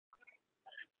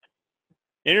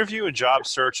Interview and job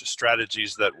search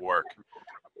strategies that work.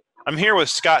 I'm here with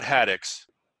Scott Haddix.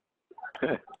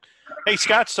 Hey,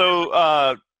 Scott,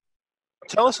 so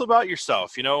tell us about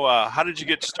yourself. How did you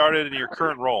get started in your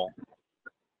current role?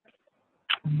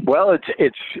 Well,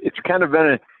 it's kind of been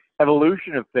an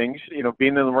evolution of things,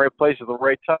 being in the right place at the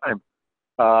right time.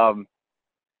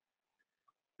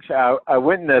 So I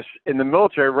went in the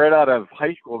military right out of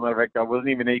high school. Matter of fact, I wasn't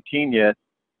even 18 yet.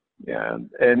 Yeah,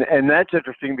 and that's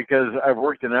interesting because I've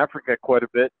worked in Africa quite a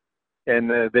bit, and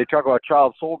they talk about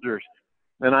child soldiers,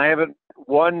 and I haven't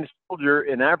one soldier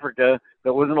in Africa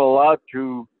that wasn't allowed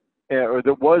to, or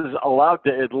that was allowed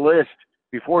to enlist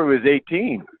before he was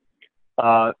 18,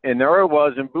 and there I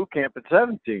was in boot camp at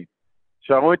 17.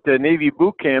 So I went to Navy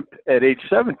boot camp at age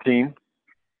 17,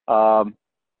 and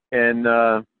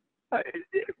it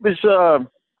was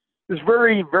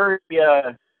very, very.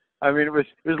 It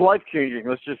was life changing.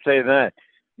 Let's just say that.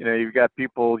 You've got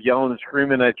people yelling and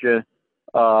screaming at you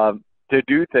to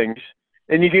do things,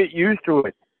 and you get used to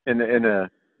it in a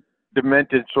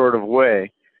demented sort of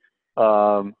way.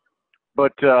 I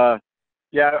went to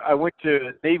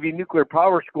Navy Nuclear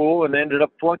Power School and ended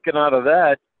up flunking out of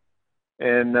that.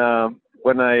 And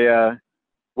when I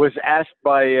was asked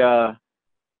by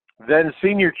then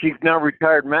Senior Chief, now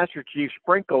retired Master Chief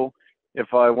Sprinkle,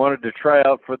 if I wanted to try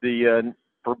out for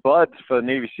BUDS for the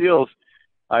Navy SEALs,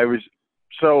 I had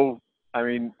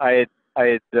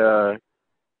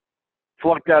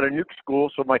flunked out of nuke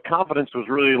school, so my confidence was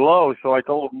really low, so I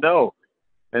told him no.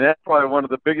 And that's probably one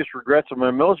of the biggest regrets of my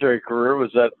military career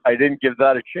was that I didn't give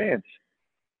that a chance.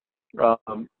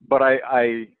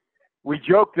 We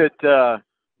joke that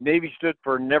Navy stood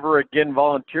for never again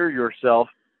volunteer yourself,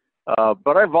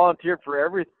 but I volunteered for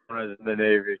everything when I was in the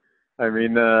Navy.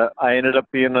 I ended up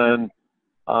being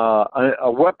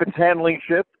a weapons handling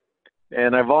ship,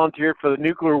 and I volunteered for the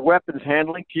nuclear weapons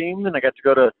handling team, and I got to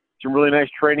go to some really nice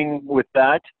training with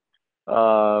that.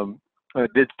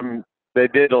 They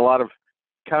did a lot of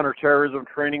counterterrorism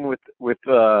training with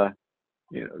the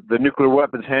nuclear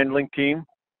weapons handling team,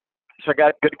 so I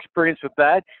got good experience with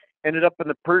that. Ended up in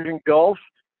the Persian Gulf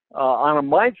on a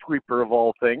minesweeper of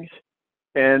all things,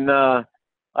 and I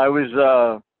was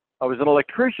an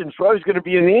electrician, so I was going to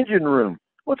be in the engine room.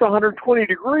 Well, it's 120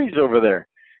 degrees over there.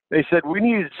 They said, we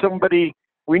need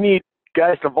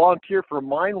guys to volunteer for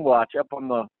mine watch up on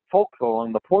the forecastle,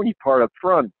 on the pointy part up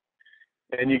front.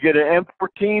 And you get an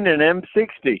M14 and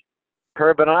M60, pair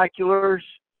of binoculars,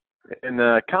 and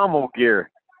CommVault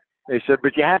gear. They said,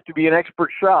 but you have to be an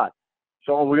expert shot.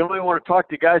 So we only want to talk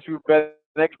to guys who've been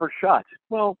expert shots.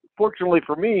 Well, fortunately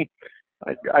for me,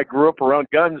 I grew up around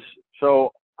guns,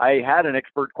 so I had an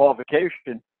expert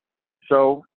qualification.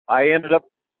 So I ended up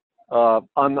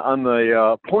on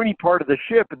the pointy part of the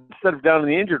ship instead of down in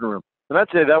the engine room. And I'd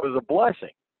say that was a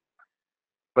blessing.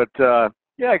 But,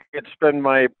 I could spend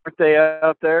my birthday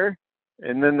out there.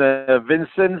 And then the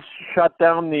Vincennes shot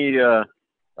down the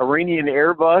Iranian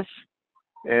Airbus.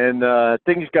 And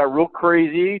things got real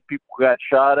crazy. People got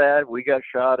shot at. We got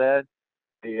shot at.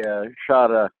 They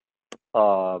shot a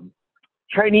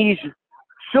Chinese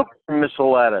Silk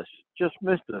missile at us. Just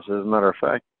missed us, as a matter of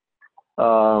fact.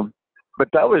 But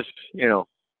that was,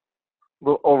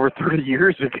 over 30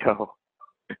 years ago.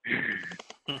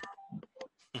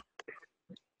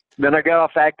 Then I got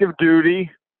off active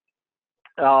duty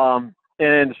and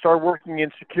started working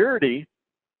in security.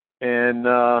 And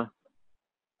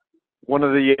one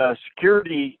of the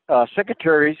security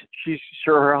secretaries,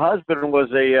 her husband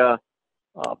was a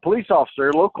police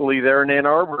officer locally there in Ann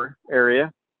Arbor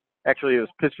area. Actually, it was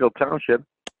Pittsfield Township.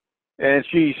 And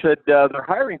she said, they're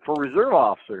hiring for reserve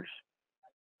officers.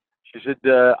 She said,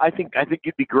 I think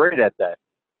you'd be great at that.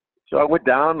 So I went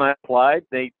down and I applied.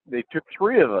 They took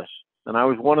 3 of us, and I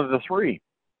was one of the 3.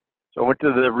 So I went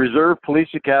to the Reserve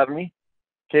Police Academy,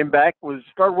 came back,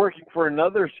 started working for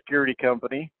another security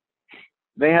company.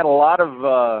 They had a lot of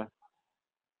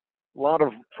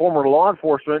former law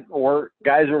enforcement or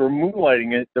guys that were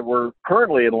moonlighting it that were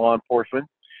currently in law enforcement.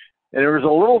 And there was a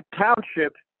little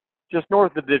township just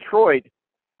north of Detroit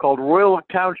called Royal Oak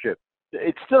Township.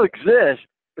 It still exists,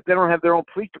 but they don't have their own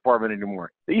police department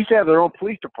anymore. They used to have their own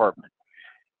police department.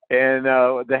 And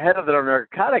the head of the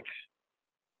narcotics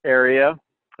area,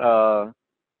 was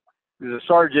a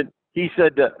sergeant. He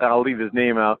said, I'll leave his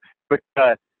name out, but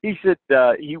he said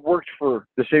he worked for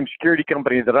the same security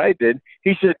company that I did.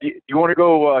 He said, do you want to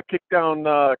go kick down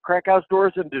crack house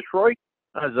doors in Detroit?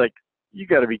 I was like, you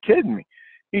got to be kidding me.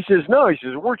 He says, no. He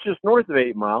says, we're just north of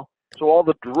 8 Mile. So all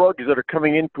the drugs that are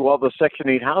coming into all the Section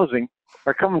 8 housing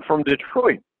are coming from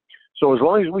Detroit. So as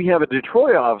long as we have a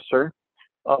Detroit officer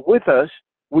with us,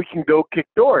 we can go kick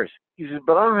doors. He said,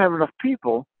 but I don't have enough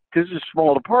people because it's a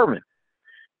small department.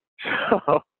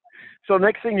 So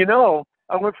next thing you know,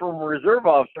 I went from a reserve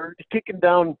officer to kicking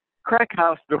down crack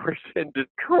house doors in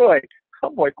Detroit.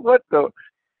 I'm like, what the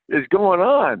is going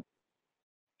on?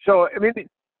 So, I mean,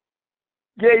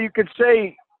 yeah, you could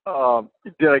say,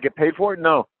 did I get paid for it?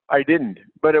 No, I didn't.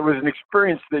 But it was an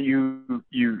experience that you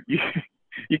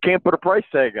can't put a price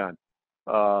tag on.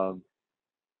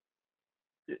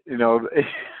 You know,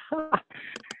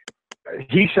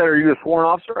 he said, are you a sworn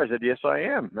officer? I said, yes, I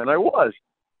am. And I was.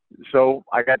 So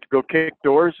I got to go kick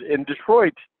doors in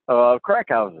Detroit, crack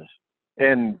houses.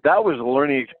 And that was a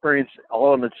learning experience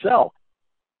all in itself.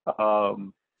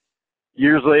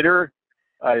 Years later,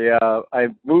 I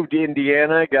moved to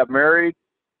Indiana, got married,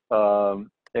 and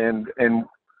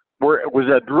was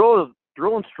a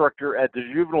drill instructor at the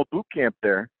juvenile boot camp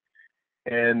there,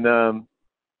 and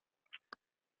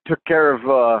took care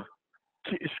of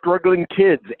struggling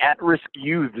kids, at-risk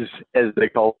youths, as they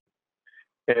call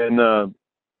it. And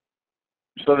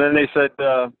so then they said,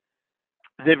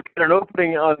 they've got an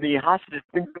opening on the hostage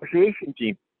negotiation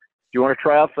team. Do you want to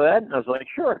try out for that? And I was like,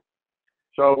 sure.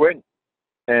 So I went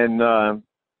and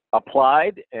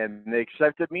applied, and they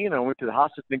accepted me, and I went to the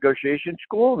hostage negotiation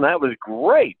school, and that was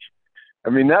great. I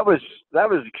mean, that was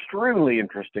extremely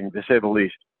interesting, to say the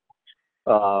least.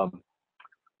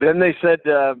 Then they said,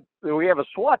 we have a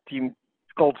SWAT team.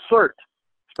 It's called CERT,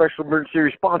 Special Emergency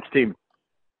Response Team.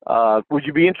 Would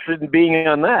you be interested in being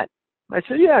on that? I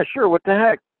said, yeah, sure. What the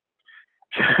heck?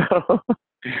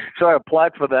 So I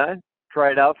applied for that,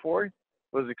 tried out for it,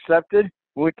 was accepted,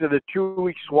 went to the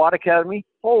 2-week SWAT Academy.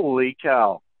 Holy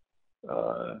cow.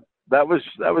 That was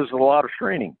a lot of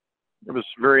training. It was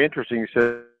very interesting, to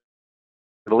say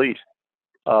the least.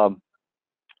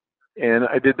 And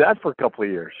I did that for a couple of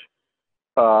years.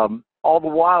 All the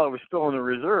while I was still in the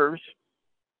reserves,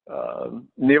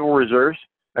 Naval Reserves.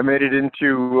 I made it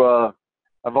into,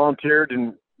 I volunteered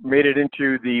and made it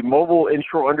into the Mobile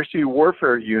Inshore Undersea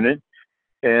Warfare Unit.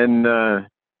 And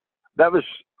that was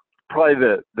probably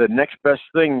the next best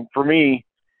thing for me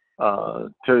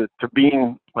to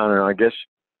being, I don't know, I guess,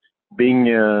 being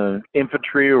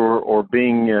infantry or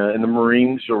being in the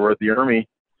Marines or the Army.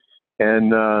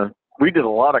 And we did a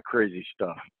lot of crazy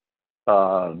stuff,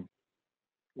 a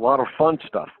lot of fun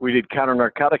stuff. We did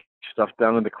counter-narcotic stuff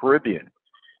down in the Caribbean.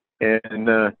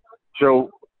 And so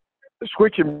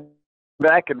switching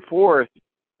back and forth,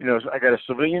 you know, I got a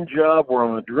civilian job where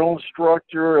I'm a drill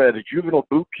instructor at a juvenile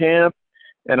boot camp,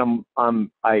 and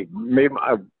I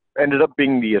ended up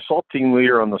being the assault team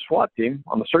leader on the SWAT team,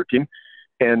 on the CERT team,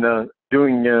 and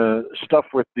doing stuff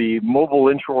with the Mobile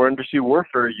Inshore Undersea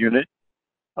Warfare Unit.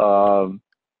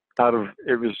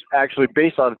 It was actually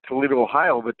based out of Toledo,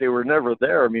 Ohio, but they were never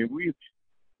there. I mean,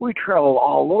 we traveled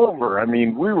all over. I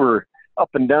mean, we were up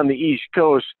and down the East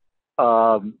Coast,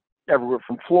 everywhere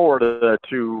from Florida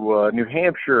to New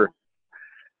Hampshire,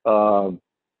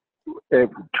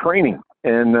 training.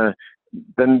 And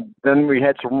then we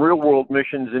had some real world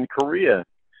missions in Korea.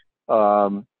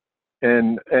 And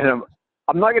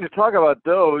I'm not going to talk about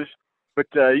those, but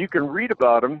you can read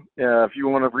about them if you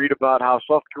want to read about how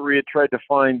South Korea tried to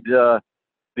find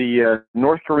the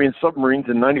North Korean submarines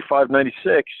in 95,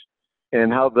 96,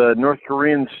 and how the North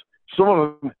Koreans, some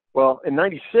of them, well, in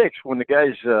 96, when the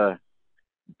guys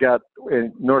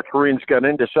North Koreans got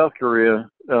into South Korea,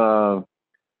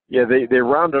 yeah, they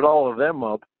rounded all of them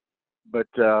up. But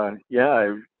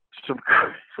yeah,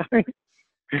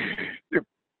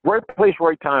 right place,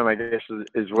 right time, I guess,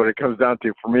 is what it comes down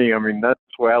to for me. I mean, that's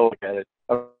the way I look at it.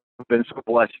 I've been so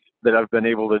blessed that I've been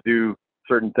able to do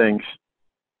certain things.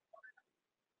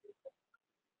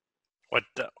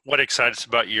 What excites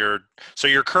about your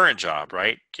current job,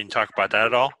 right? Can you talk about that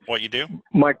at all? What you do?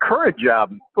 My current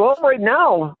job? Well, right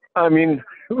now, I mean,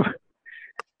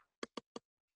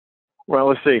 well,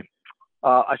 let's see.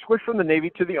 I switched from the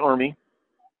Navy to the Army.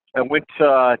 I went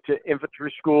to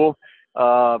infantry school,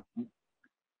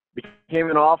 became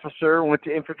an officer, went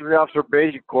to infantry officer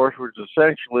basic course, which is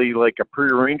essentially like a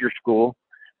pre-ranger school,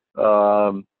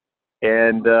 and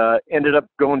ended up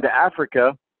going to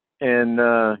Africa.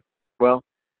 And well,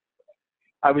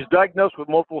 I was diagnosed with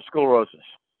multiple sclerosis.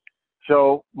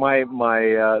 So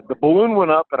the balloon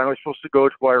went up, and I was supposed to go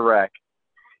to Iraq.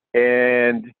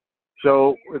 And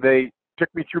so they took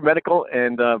me through medical,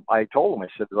 and I told them, I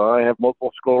said, well, I have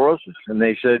multiple sclerosis. And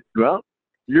they said, well,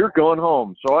 you're going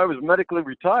home. So I was medically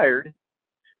retired.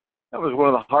 That was one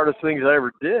of the hardest things I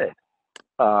ever did,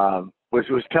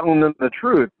 was telling them the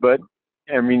truth. But,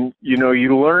 I mean, you know,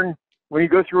 you learn when you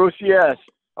go through OCS,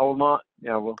 I will not,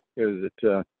 is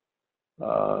it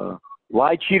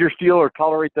lie, cheat, or steal, or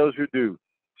tolerate those who do.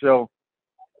 So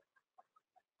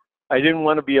I didn't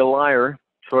want to be a liar,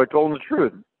 so I told him the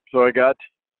truth. So I got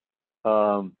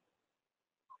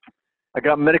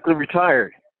medically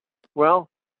retired. Well,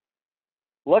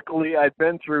 luckily I'd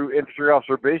been through infantry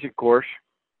officer basic course,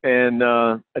 and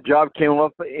a job came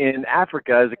up in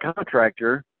Africa as a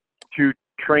contractor to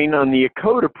train on the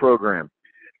ACOTA program.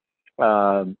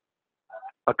 ACOTA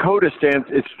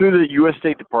it's through the U.S.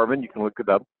 State Department. You can look it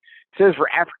up. It says for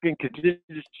African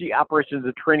Contingency Operations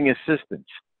and Training Assistance.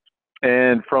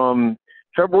 And from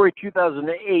February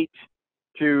 2008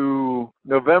 to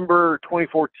November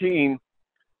 2014,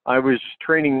 I was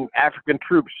training African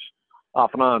troops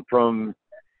off and on from,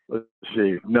 let's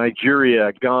see,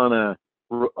 Nigeria, Ghana,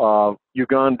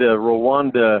 Uganda,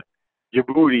 Rwanda,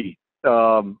 Djibouti,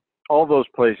 all those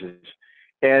places.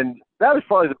 And that was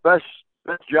probably the best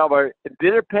job.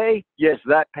 Did it pay? Yes,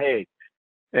 that paid.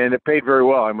 And it paid very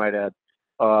well, I might add.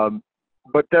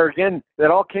 But there again,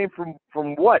 that all came from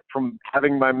what? From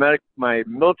having my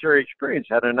military experience.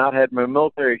 Had I not had my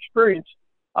military experience,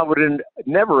 I would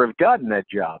never have gotten that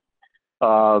job.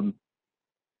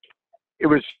 It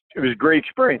was a great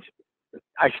experience.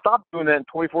 I stopped doing that in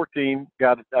 2014.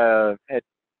 Had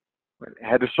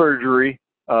a surgery,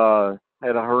 had a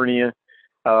hernia.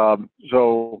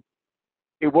 So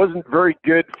it wasn't very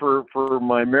good for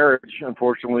my marriage,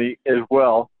 unfortunately, as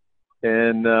well.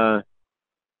 And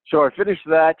so I finished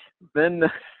that. Then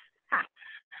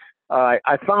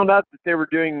I found out that they were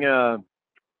doing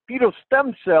fetal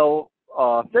stem cell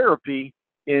therapy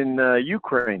in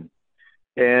Ukraine.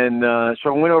 And so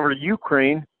I went over to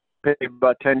Ukraine, paid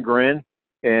about $10,000,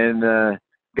 and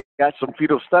got some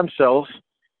fetal stem cells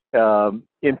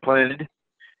implanted.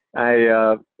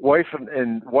 Wife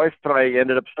and I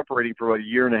ended up separating for about a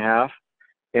year and a half,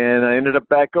 and I ended up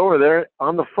back over there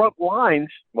on the front lines.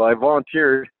 Well, I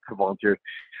volunteered.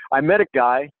 I met a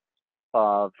guy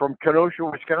from Kenosha,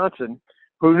 Wisconsin,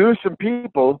 who knew some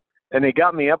people, and they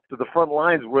got me up to the front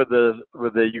lines where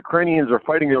the Ukrainians are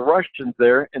fighting the Russians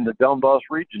there in the Donbass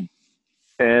region.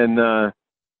 And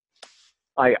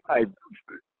I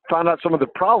found out some of the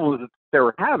problems that they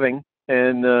were having,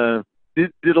 and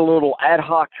did a little ad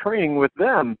hoc training with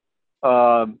them.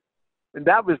 And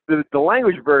that was the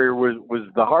language barrier was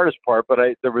the hardest part, but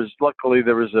luckily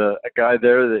there was a guy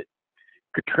there that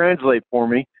could translate for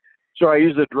me. So I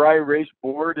used a dry erase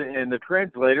board and the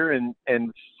translator and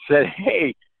said,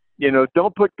 hey,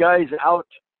 don't put guys out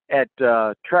at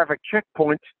traffic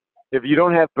checkpoints if you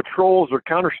don't have patrols or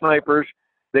counter snipers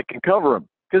that can cover them.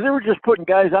 Because they were just putting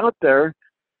guys out there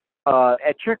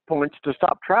at checkpoints to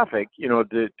stop traffic,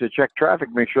 to check traffic,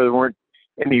 make sure there weren't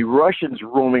any Russians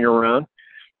roaming around.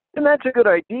 And that's a good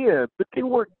idea, but they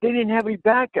didn't have any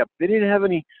backup. They didn't have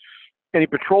any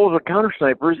patrols or counter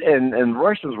snipers, and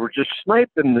Russians were just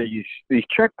sniping these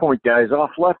checkpoint guys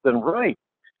off left and right.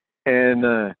 And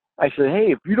I said,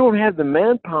 hey, if you don't have the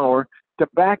manpower to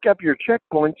back up your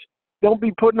checkpoints, don't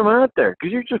be putting them out there,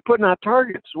 because you're just putting out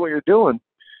targets, is what you're doing.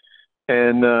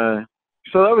 And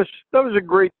so that was a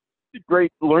great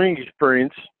learning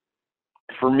experience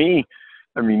for me.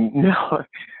 I mean,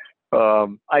 I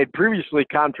had previously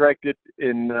contracted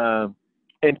in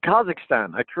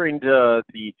Kazakhstan. I trained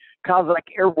the Kazakh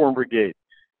Airborne Brigade.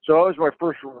 So that was my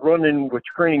first run-in with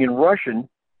training in Russian.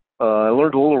 I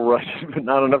learned a little Russian, but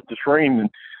not enough to train,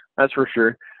 that's for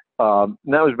sure. And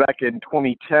that was back in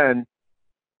 2010,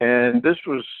 and this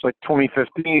was like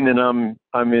 2015, and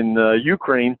I'm in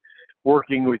Ukraine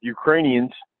working with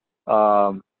Ukrainians.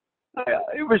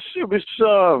 It was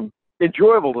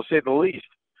enjoyable, to say the least.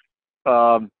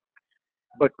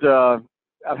 But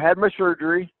I've had my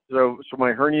surgery, so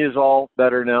my hernia is all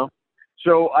better now.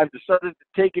 So I've decided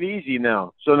to take it easy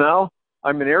now. So now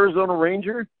I'm an Arizona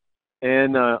Ranger,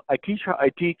 and I teach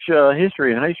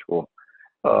history in high school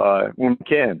when I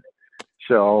can.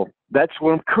 So that's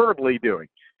what I'm currently doing.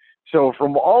 So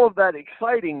from all of that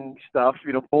exciting stuff,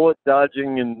 bullet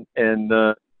dodging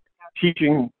and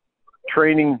teaching,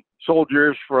 training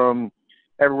soldiers from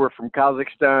everywhere from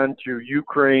Kazakhstan to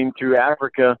Ukraine to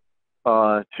Africa,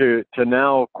 to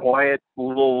now quiet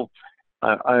little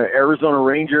Arizona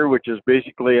Ranger, which is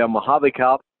basically I'm a hobby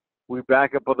cop. We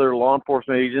back up other law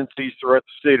enforcement agencies throughout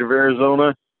the state of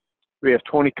Arizona. We have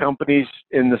 20 companies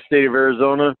in the state of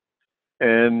Arizona,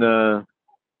 and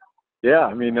yeah,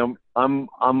 I mean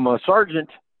I'm a sergeant,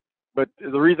 but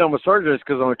the reason I'm a sergeant is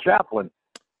because I'm a chaplain,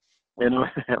 and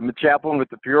I'm a chaplain with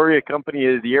the Peoria company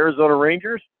of the Arizona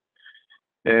Rangers,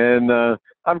 and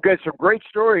I've got some great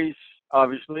stories,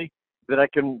 obviously, that I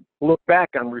can look back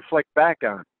on, reflect back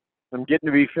on. I'm getting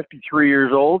to be 53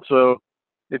 years old, so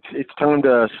it's time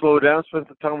to slow down, spend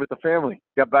some time with the family.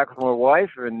 Got back with my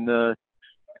wife, and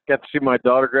got to see my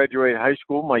daughter graduate high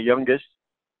school, my youngest.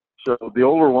 So the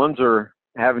older ones are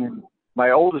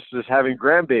my oldest is having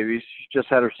grandbabies. She just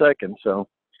had her second. So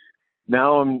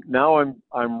now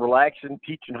I'm relaxing,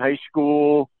 teaching high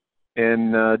school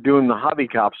and doing the hobby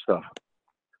cop stuff.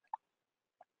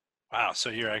 Wow. So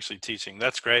you're actually teaching.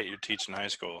 That's great. You're teaching high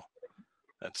school.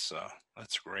 That's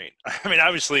great. I mean,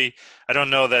 obviously I don't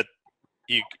know that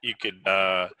you could,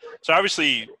 so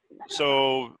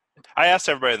I asked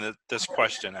everybody this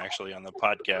question actually on the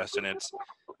podcast, and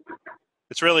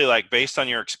it's really like, based on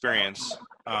your experience,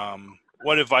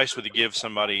 what advice would you give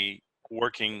somebody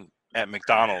working at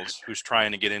McDonald's who's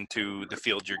trying to get into the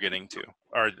field you're getting to,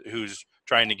 or who's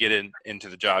trying to get into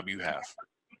the job you have?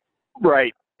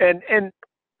 Right. And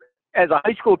as a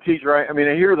high school teacher, I mean,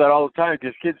 I hear that all the time,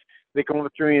 because kids, they come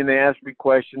up to me and they ask me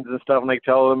questions and stuff, and I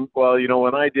tell them, well, you know,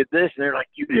 when I did this, and they're like,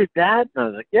 you did that? And I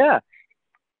was like, yeah.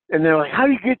 And they're like, how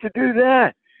do you get to do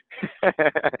that?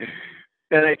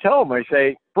 And I tell them, I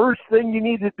say, first thing you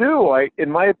need to do, in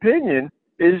my opinion,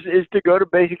 is to go to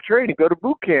basic training, go to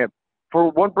boot camp for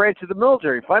one branch of the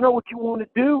military. Find out what you want to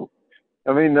do.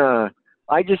 I mean,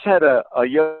 I just had a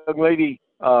young lady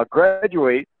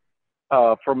graduate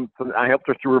from I helped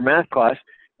her through her math class,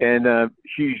 and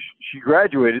she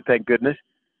graduated, thank goodness,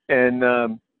 and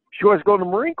she wants to go to the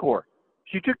Marine Corps.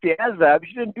 She took the ASVAB.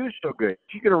 She didn't do so good.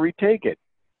 She's going to retake it.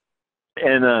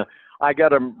 And I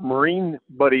got a Marine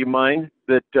buddy of mine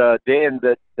that Dan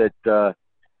that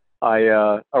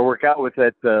I work out with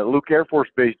at Luke Air Force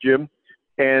Base gym,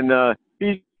 and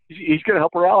he's going to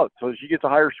help her out so she gets a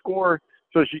higher score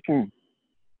so she can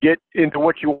get into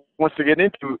what she wants to get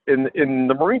into in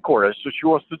the Marine Corps. That's what she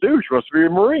wants to do. She wants to be a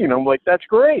Marine. I'm like, that's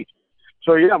great.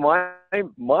 So yeah,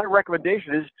 my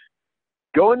recommendation is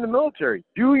go in the military.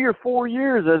 Do your 4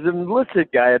 years as an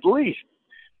enlisted guy at least.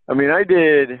 I mean, I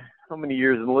did how many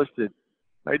years enlisted?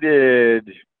 I did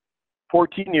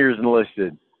 14 years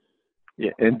enlisted.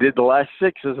 Yeah, and did the last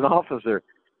 6 as an officer.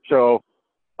 So,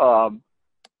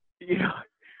 you know,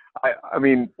 I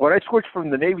mean, when I switched from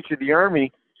the Navy to the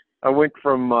Army, I went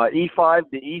from E5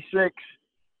 to E6. I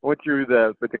went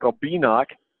through what they call BNOC.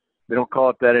 They don't call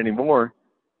it that anymore,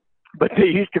 but they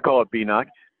used to call it BNOC,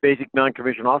 Basic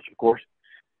Non-Commissioned Officer Course.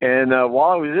 And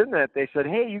while I was in that, they said,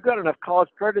 hey, you got enough college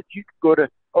credits, you could go to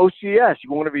OCS.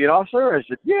 You want to be an officer? I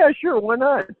said, yeah, sure, why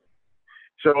not?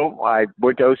 So I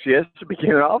went to OCS and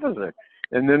became an officer,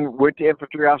 and then went to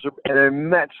infantry officer, and I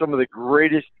met some of the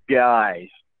greatest guys.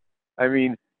 I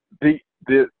mean, the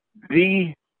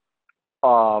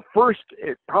first,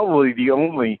 probably the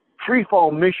only free fall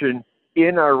mission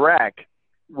in Iraq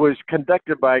was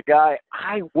conducted by a guy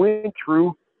I went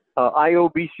through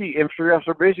IOBC, Infantry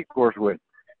Officer Basic Course with.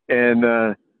 And,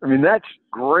 I mean, that's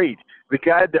great. The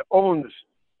guy that owns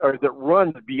or that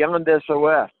runs Beyond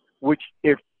SOF, which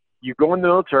if you go in the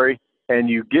military and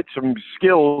you get some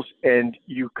skills and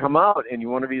you come out and you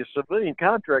want to be a civilian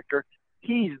contractor,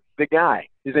 he's the guy.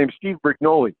 His name's Steve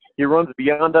Brignoli. He runs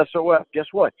Beyond SOF. Guess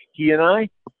what? He and I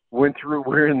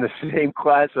we're in the same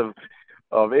class of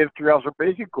Infantry Officer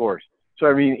Basic Course. So,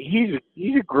 I mean,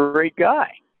 he's a great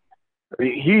guy. I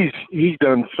mean, he's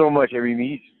done so much. I mean,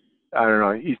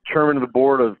 he's chairman of the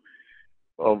board of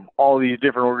all these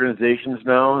different organizations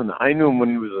now, and I knew him when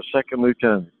he was a second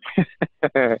lieutenant.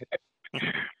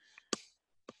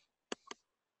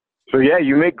 So yeah,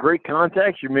 you make great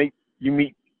contacts. You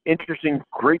meet interesting,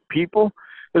 great people.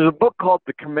 There's a book called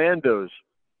The Commandos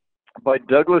by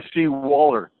Douglas C.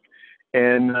 Waller,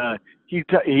 and he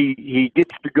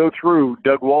gets to go through.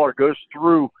 Doug Waller goes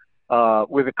through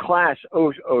with a class.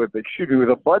 With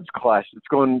a BUDS class that's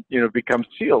going, become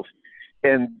SEALs,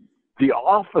 and the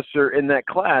officer in that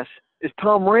class is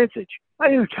Tom Rancich. I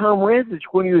knew Tom Rancich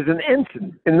when he was an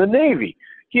ensign in the Navy.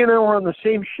 He and I were on the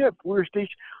same ship. We were stationed.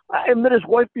 I met his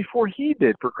wife before he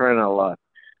did, for crying out loud.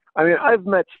 I mean, I've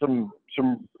met some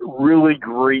really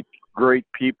great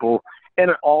people,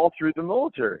 and all through the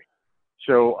military.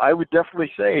 So I would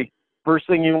definitely say, first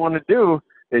thing you want to do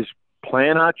is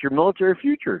plan out your military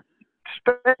future.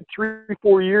 Spend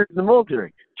 3-4 years in the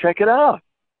military. Check it out.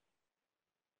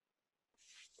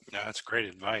 No, that's great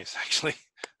advice, actually.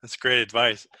 That's great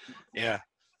advice. Yeah.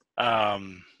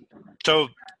 So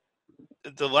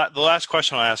the last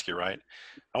question I'll ask you, right?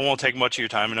 I won't take much of your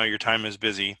time. I know your time is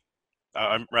busy.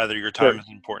 Rather, your time is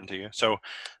important to you. So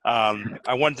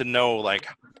I wanted to know, like,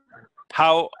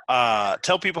 how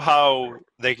tell people how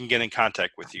they can get in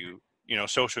contact with you.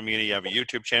 Social media. You have a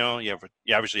YouTube channel. You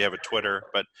obviously have a Twitter.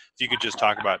 But if you could just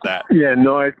talk about that. Yeah,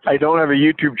 no, I don't have a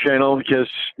YouTube channel because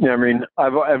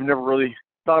I've never really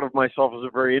thought of myself as a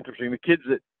very interesting. The kids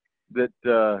that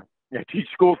I teach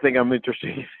school think I'm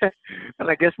interesting. And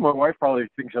I guess my wife probably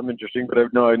thinks I'm interesting,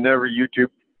 but no, I never YouTube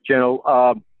channel.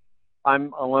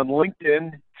 I'm on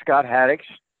LinkedIn, Scott Haddix.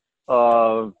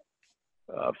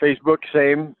 Facebook,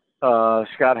 same,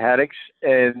 Scott Haddix,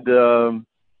 and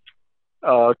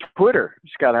Twitter,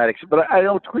 Scott Haddix. But I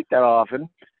don't tweet that often.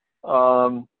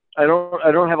 I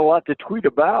don't have a lot to tweet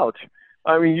about.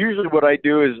 I mean, usually what I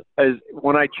do is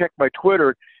when I check my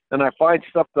Twitter and I find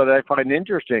stuff that I find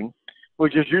interesting,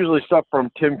 which is usually stuff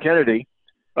from Tim Kennedy,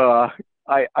 I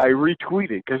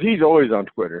retweet it because he's always on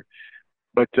Twitter.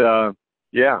 But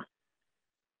yeah,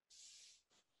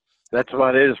 that's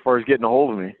about it as far as getting a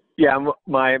hold of me. Yeah,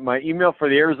 my email for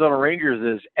the Arizona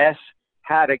Rangers is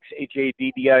shaddix,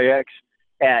 Haddix,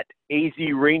 at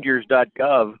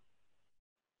azrangers.gov.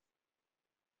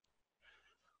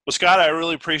 Well, Scott, I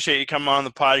really appreciate you coming on the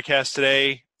podcast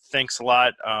today. Thanks a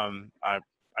lot.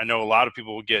 I know a lot of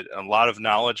people will get a lot of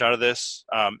knowledge out of this.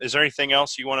 Is there anything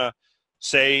else you want to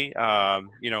say?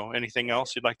 Anything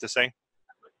else you'd like to say?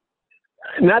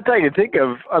 Not that I can think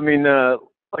of. I mean,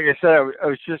 like I said, I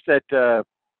was just at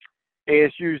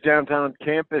ASU's downtown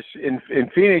campus in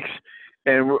Phoenix,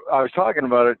 and I was talking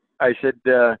about it. I said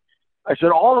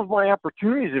all of my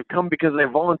opportunities have come because I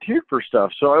volunteered for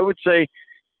stuff. So I would say,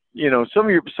 some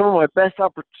of my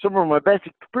best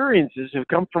experiences have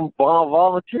come from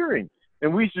volunteering.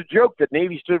 And we used to joke that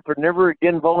Navy stood for never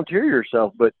again volunteer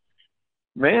yourself. But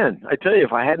man, I tell you,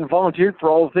 if I hadn't volunteered for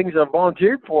all the things I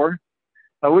volunteered for,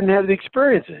 I wouldn't have the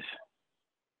experiences.